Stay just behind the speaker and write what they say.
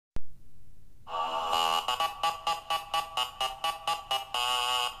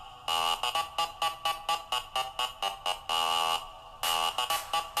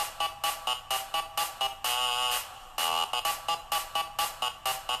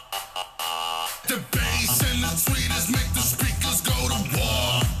The bass and the tweeters make the speakers go to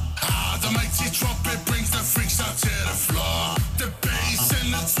war. The mighty trumpet brings the freaks out to the floor. The bass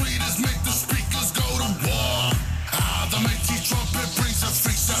and the tweeters make the speakers go to war. The mighty trumpet brings the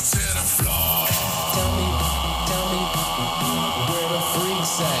freaks out to the floor. Tell me where the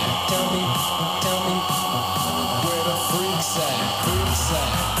freaks at. Tell me where the freaks at. Freaks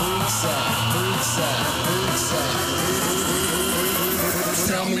at, freaks at, freaks at, freaks at.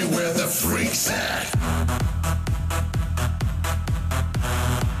 Tell me where the freaks at.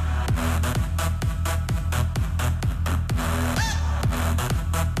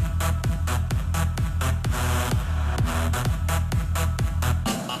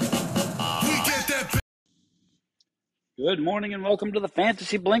 Good morning and welcome to the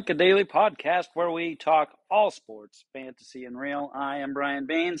Fantasy Blink, a daily podcast where we talk all sports, fantasy and real. I am Brian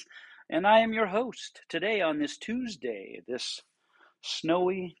Baines, and I am your host today on this Tuesday, this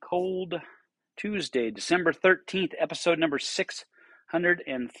snowy, cold Tuesday, December 13th, episode number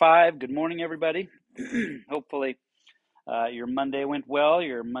 605. Good morning, everybody. Hopefully your Monday went well,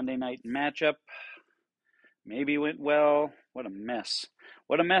 your Monday night matchup maybe went well. What a mess.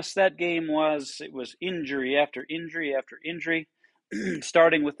 What a mess that game was. It was injury after injury after injury,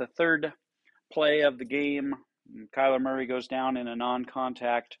 starting with the third play of the game. Kyler Murray goes down in a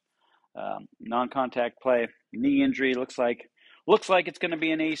non-contact play. Knee injury. Looks like it's going to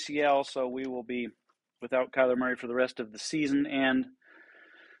be an ACL, so we will be without Kyler Murray for the rest of the season and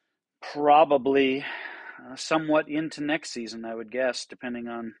probably somewhat into next season, I would guess, depending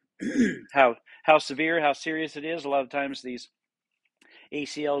on how severe, how serious it is. A lot of times these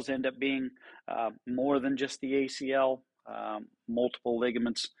ACLs end up being more than just the ACL, multiple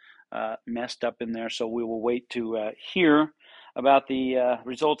ligaments messed up in there. So we will wait to hear about the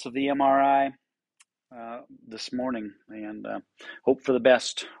results of the MRI this morning and hope for the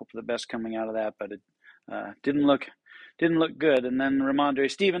best. Hope for the best coming out of that, but it didn't look good. And then Ramondre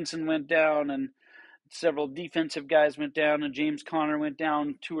Stevenson went down, and several defensive guys went down, and James Conner went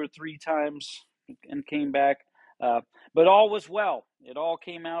down 2 or 3 times and came back. But all was well. It all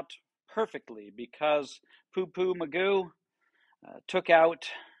came out perfectly because Poo-Poo Magoo took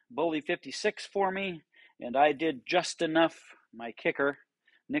out Bully 56 for me, and I did just enough. My kicker,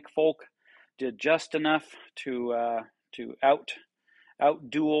 Nick Folk, did just enough to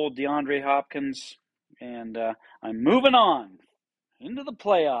out-duel DeAndre Hopkins, and I'm moving on into the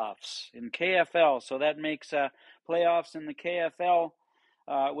playoffs in KFL. So that makes playoffs in the KFL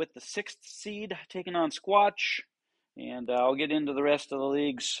with the 6th seed taking on Squatch. And I'll get into the rest of the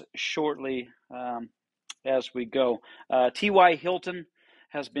leagues shortly as we go. T.Y. Hilton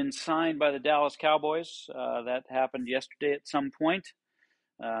has been signed by the Dallas Cowboys. That happened yesterday at some point.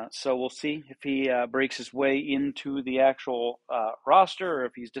 So we'll see if he breaks his way into the actual roster, or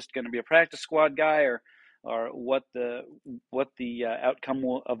if he's just going to be a practice squad guy, or what the outcome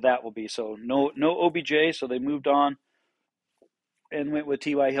of that will be. So no OBJ, so they moved on and went with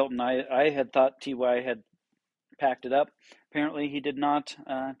T.Y. Hilton. I had thought T.Y. had packed it up. Apparently he did not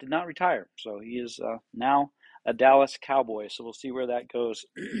retire, so he is now a Dallas Cowboy. So we'll see where that goes.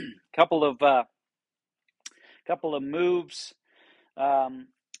 couple of moves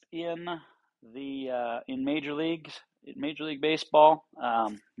in Major League Baseball.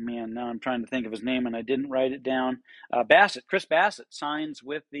 Man, now I'm trying to think of his name and I didn't write it down. Chris Bassett signs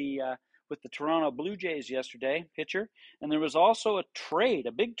with the Toronto Blue Jays yesterday, pitcher. And there was also a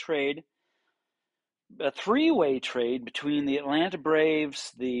big trade, a 3-way trade between the Atlanta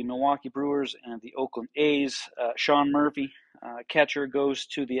Braves, the Milwaukee Brewers, and the Oakland A's. Sean Murphy, catcher, goes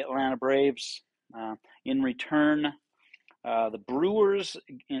to the Atlanta Braves. In return, the Brewers,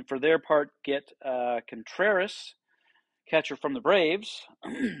 for their part, get Contreras, catcher from the Braves,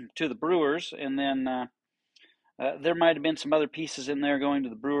 to the Brewers. And then there might have been some other pieces in there going to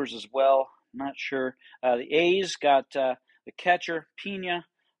the Brewers as well. I'm not sure. The A's got the catcher, Pena,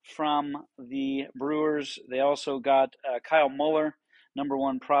 from the Brewers. They also got Kyle Muller, number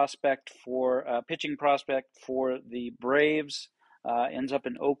 1 prospect for pitching prospect for the Braves, ends up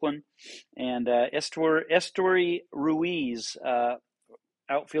in Oakland, and Esteury Ruiz,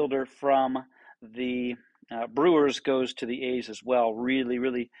 outfielder from the Brewers, goes to the A's as well. Really,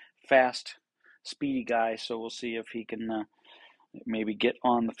 really fast, speedy guy. So we'll see if he can maybe get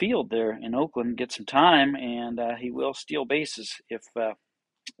on the field there in Oakland, get some time, and he will steal bases if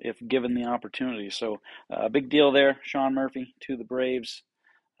given the opportunity. So big deal there. Sean Murphy to the Braves,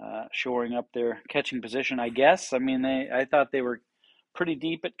 shoring up their catching position, I guess. I mean, I thought they were pretty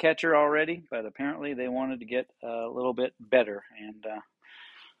deep at catcher already, but apparently they wanted to get a little bit better. And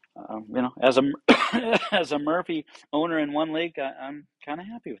As a as a Murphy owner in one league, I'm kind of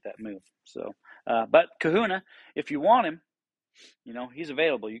happy with that move. So, but Kahuna, if you want him, he's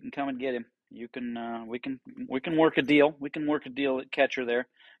available. You can come and get him. You can we can work a deal. We can work a deal at catcher there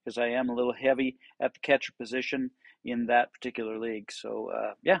because I am a little heavy at the catcher position in that particular league. So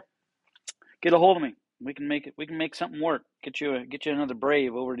yeah, get a hold of me. We can make it. We can make something work. Get you another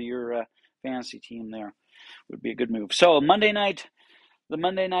Brave over to your fantasy team. There would be a good move. So Monday night. The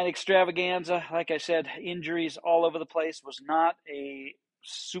Monday night extravaganza, like I said, injuries all over the place. Was not a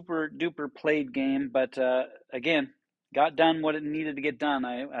super duper played game, but again, got done what it needed to get done.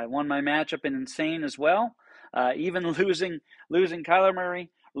 I won my matchup in Insane as well. Even losing Kyler Murray,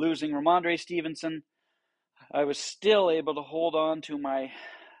 losing Ramondre Stevenson, I was still able to hold on to my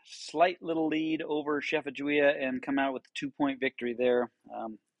slight little lead over Sheffield and come out with a 2-point victory there.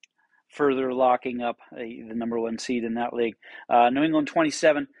 Further locking up the number one seed in that league. New England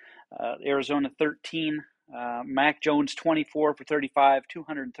 27, Arizona 13. Mac Jones 24 for 35,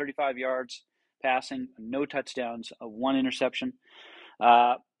 235 yards passing, no touchdowns, one interception.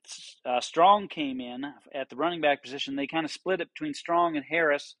 Strong came in at the running back position. They kind of split it between Strong and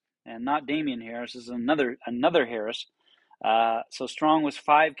Harris, and not Damian Harris. This is another Harris. So Strong was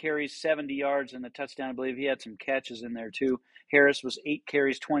 5 carries, 70 yards, and a touchdown. I believe he had some catches in there too. Harris was 8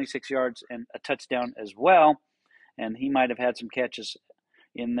 carries, 26 yards, and a touchdown as well. And he might have had some catches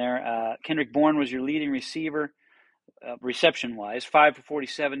in there. Kendrick Bourne was your leading receiver, reception-wise, 5 for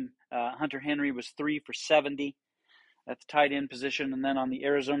 47. Hunter Henry was 3 for 70 at the tight end position. And then on the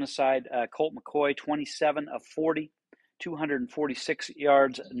Arizona side, Colt McCoy, 27 of 40, 246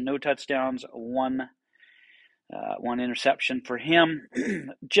 yards, no touchdowns, one interception for him.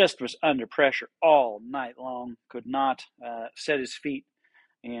 Just was under pressure all night long. Could not set his feet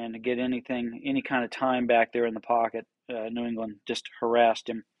and get any kind of time back there in the pocket. New England just harassed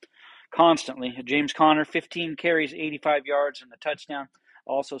him constantly. James Conner, 15 carries, 85 yards, and a touchdown.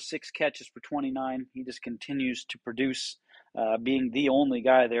 Also 6 catches for 29. He just continues to produce, being the only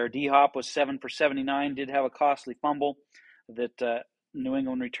guy there. D-Hop was 7 for 79. Did have a costly fumble that New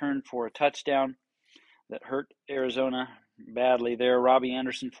England returned for a touchdown that hurt Arizona badly there. Robbie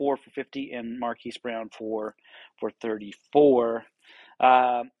Anderson, 4 for 50, and Marquise Brown, 4 for 34.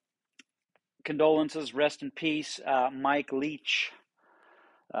 Condolences, rest in peace. Mike Leach,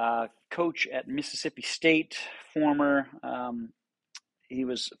 coach at Mississippi State, he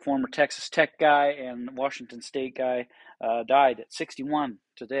was former Texas Tech guy and Washington State guy, died at 61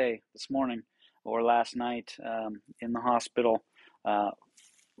 this morning, or last night, in the hospital.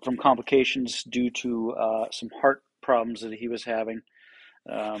 From complications due to some heart problems that he was having.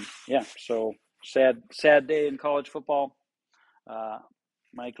 So sad day in college football.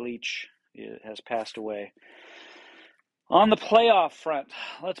 Mike Leach has passed away. On the playoff front,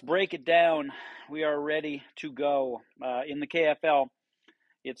 let's break it down. We are ready to go. In the KFL,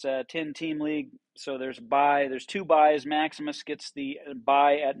 it's a 10-team league, so there's a bye. There's 2 byes. Maximus gets the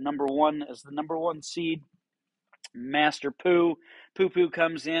bye at number 1 as the number 1 seed. Master Poo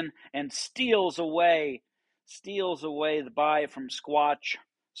comes in and steals away the bye from Squatch.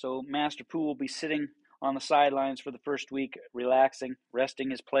 So Master Poo will be sitting on the sidelines for the first week, relaxing, resting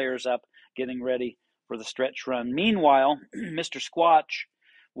his players up, getting ready for the stretch run. Meanwhile, Mr. Squatch,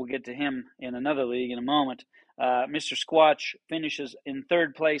 we'll get to him in another league in a moment. Mr. Squatch finishes in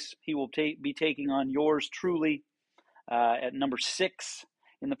 3rd place. He will be taking on yours truly at number 6.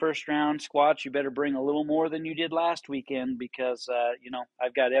 In the first round. Squatch, you better bring a little more than you did last weekend because,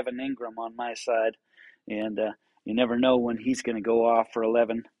 I've got Evan Ingram on my side, and you never know when he's going to go off for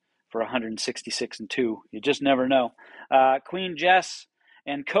 11 for 166 and 2. You just never know. Queen Jess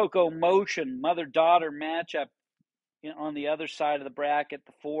and Coco Motion, mother-daughter matchup on the other side of the bracket,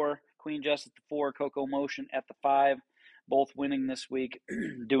 the 4. Queen Jess at the 4, Coco Motion at the 5. Both winning this week,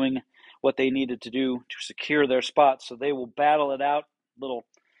 doing what they needed to do to secure their spots. So they will battle it out.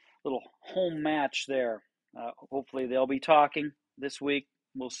 Little home match there. Hopefully they'll be talking this week.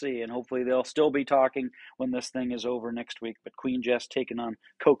 We'll see, and hopefully they'll still be talking when this thing is over next week. But Queen Jess taking on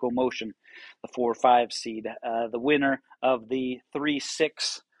Coco Motion, the 4-5 seed. The winner of the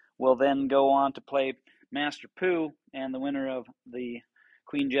 3-6 will then go on to play Master Poo, and the winner of the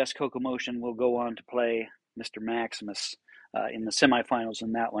Queen Jess Coco Motion will go on to play Mr. Maximus in the semifinals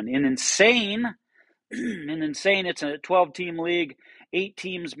in that one. In Insane, it's a 12-team league. 8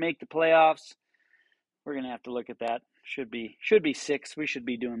 teams make the playoffs. We're going to have to look at that. Should be 6. We should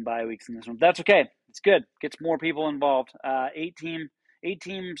be doing bye weeks in this one. That's okay. It's good. Gets more people involved. 8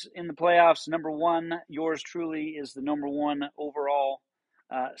 teams in the playoffs. Number 1, yours truly is the number 1 overall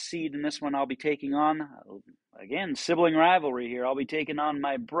seed in this one I'll be taking on. again, sibling rivalry here. I'll be taking on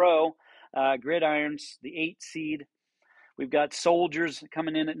my bro, Gridirons, the 8 seed. We've got Soldiers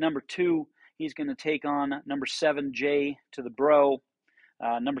coming in at number 2. He's going to take on number 7, Jay, to the bro.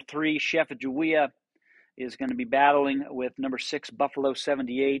 Number 3, Chef Jawea, is going to be battling with number 6, Buffalo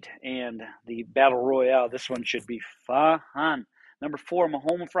 78, and the Battle Royale. This one should be fun. Number 4,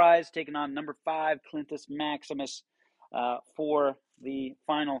 Mahoma Fries, taking on number 5, Clintus Maximus, for the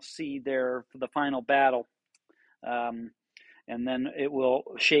final seed there, for the final battle. And then it will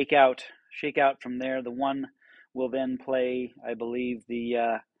shake out from there. The 1 will then play, I believe,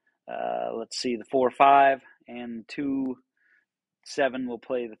 the 4-5, and 2-7 will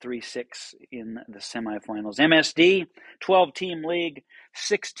play the 3-6 in the semifinals. MSD, 12-team league,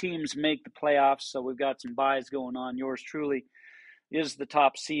 6 teams make the playoffs, so we've got some buys going on. Yours truly is the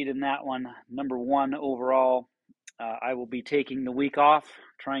top seed in that one, number 1 overall. I will be taking the week off,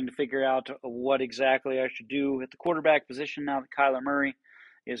 trying to figure out what exactly I should do at the quarterback position now that Kyler Murray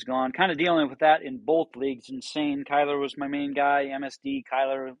is gone. Kind of dealing with that in both leagues. Insane. Kyler was my main guy. MSD,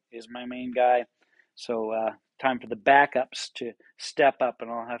 Kyler is my main guy. So time for the backups to step up, and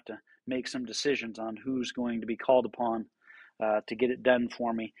I'll have to make some decisions on who's going to be called upon to get it done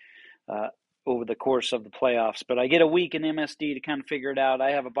for me over the course of the playoffs. But I get a week in MSD to kind of figure it out.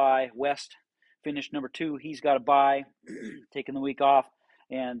 I have a bye. West finished number 2. He's got a bye, taking the week off.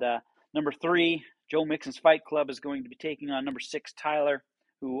 And number 3, Joe Mixon's Fight Club, is going to be taking on number 6, Tyler,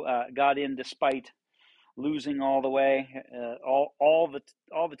 who got in despite losing all the way. All the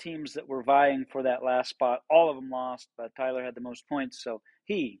teams that were vying for that last spot, all of them lost, but Tyler had the most points, so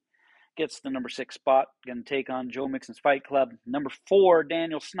he gets the number 6 spot. Going to take on Joe Mixon's Fight Club. Number 4,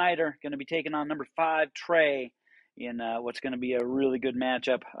 Daniel Snyder, going to be taking on number 5, Trey, in what's going to be a really good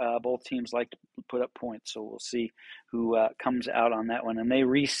matchup. Both teams like to put up points, so we'll see who comes out on that one. And they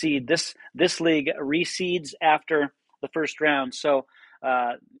reseed. This league reseeds after the first round, so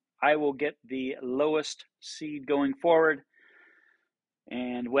I will get the lowest seed going forward,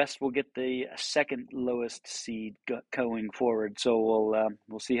 and West will get the second lowest seed going forward. So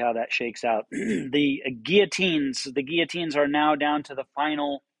we'll see how that shakes out. The guillotines are now down to the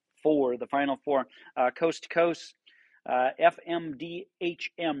final four. Coast to coast. FMDHM.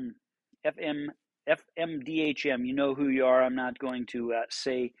 FMDHM. You know who you are. I'm not going to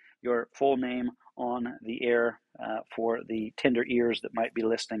say your full name on the air for the tender ears that might be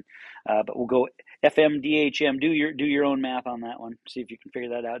listening, but we'll go FMDHM. Do your own math on that one. See if you can figure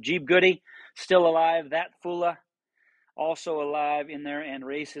that out. Jeeb Goody, still alive. That Fula, also alive in there, and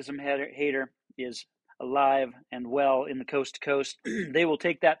Racism Hater is alive and well in the coast to coast. They will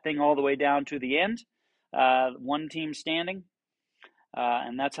take that thing all the way down to the end. One team standing.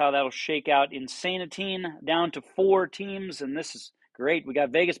 And that's how that'll shake out. Insanitine down to 4 teams, and this is great. We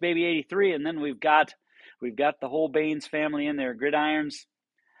got Vegas Baby 83, and then we've got the whole Baines family in there. Gridirons,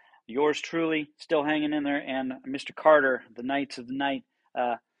 yours truly, still hanging in there, and Mr. Carter, the Knights of the Night,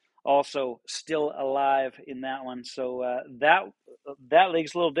 also still alive in that one. So that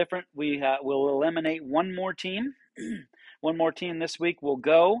league's a little different. We will eliminate one more team. One more team this week will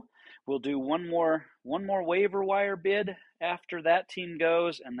go. We'll do one more waiver wire bid after that team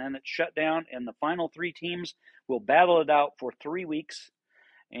goes, and then it's shut down, and the final 3 teams will battle it out for 3 weeks,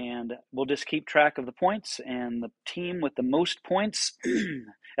 and we'll just keep track of the points, and the team with the most points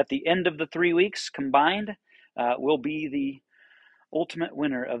at the end of the 3 weeks combined will be the ultimate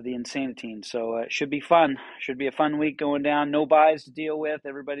winner of the Insanitine. So it should be fun. Should be a fun week going down. No buys to deal with.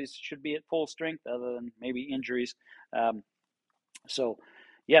 Everybody should be at full strength other than maybe injuries. So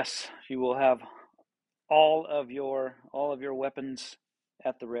yes, you will have all of your weapons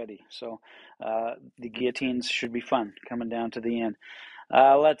at the ready. So the guillotines should be fun coming down to the end.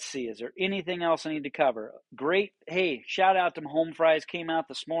 Let's see. Is there anything else I need to cover? Great. Hey, shout out to Home Fries. Came out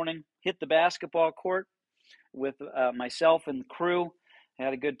this morning, hit the basketball court with myself and the crew.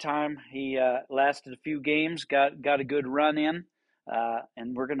 Had a good time. He lasted a few games, got a good run in,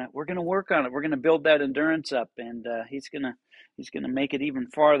 and we're gonna work on it. We're gonna build that endurance up, and he's gonna make it even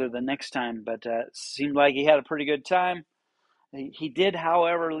farther the next time. But it seemed like he had a pretty good time. He did,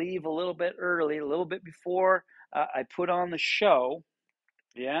 however, leave a little bit early, a little bit before I put on the show.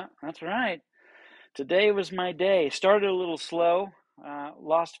 Yeah, that's right. Today was my day. Started a little slow,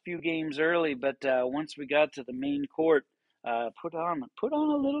 lost a few games early, but once we got to the main court, put on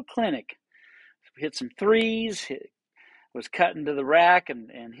a little clinic. Hit some threes, was cutting to the rack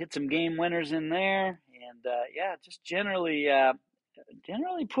and hit some game winners in there, and just generally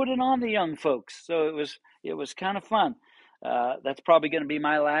put it on the young folks. So it was kind of fun. That's probably going to be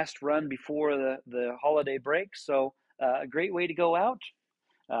my last run before the holiday break. So a great way to go out.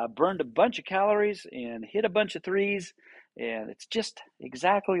 burned a bunch of calories and hit a bunch of threes, and it's just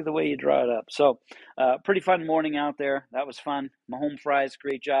exactly the way you draw it up. So, pretty fun morning out there. That was fun. Mahome Fries,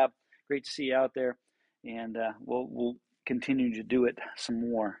 great job. Great to see you out there, and we'll continue to do it some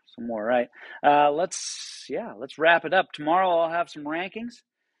more, right? Let's wrap it up. Tomorrow I'll have some rankings,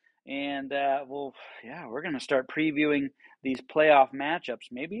 and we're going to start previewing these playoff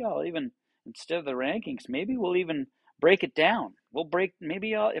matchups. Maybe I'll even, instead of the rankings, maybe we'll even break it down.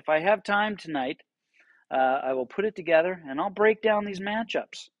 If I have time tonight, I will put it together and I'll break down these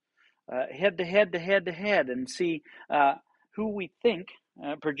matchups head to head and see who we think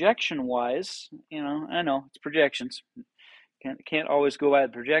projection wise. I know it's projections. Can't always go by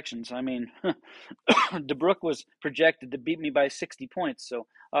the projections. I mean, DeBrook was projected to beat me by 60 points, so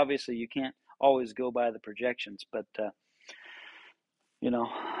obviously you can't always go by the projections. But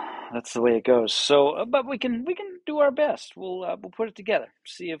that's the way it goes. So, but we can do our best. We'll put it together.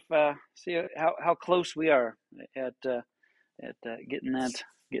 See how close we are at getting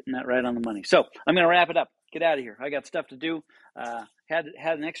that right on the money. So I'm going to wrap it up. Get out of here. I got stuff to do. Had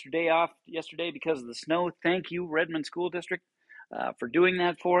an extra day off yesterday because of the snow. Thank you, Redmond School District, for doing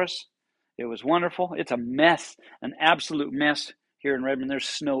that for us. It was wonderful. It's a mess, an absolute mess here in Redmond. There's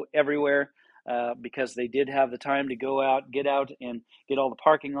snow everywhere because they did have the time to get out and get all the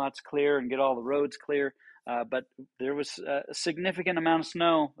parking lots clear and get all the roads clear. But there was a significant amount of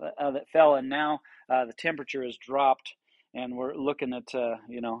snow that fell, and now the temperature has dropped, and we're looking at,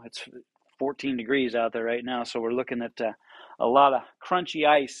 it's 14 degrees out there right now, so we're looking at a lot of crunchy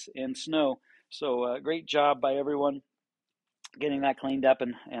ice and snow. So great job by everyone getting that cleaned up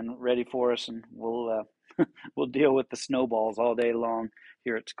and ready for us, and we'll deal with the snowballs all day long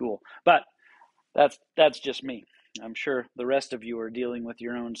here at school. But that's just me. I'm sure the rest of you are dealing with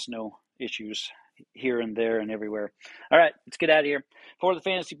your own snow issues here and there and everywhere. All right, let's get out of here. For the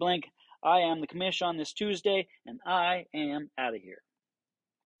Fantasy Blink, I am the commish on this Tuesday, and I am out of here.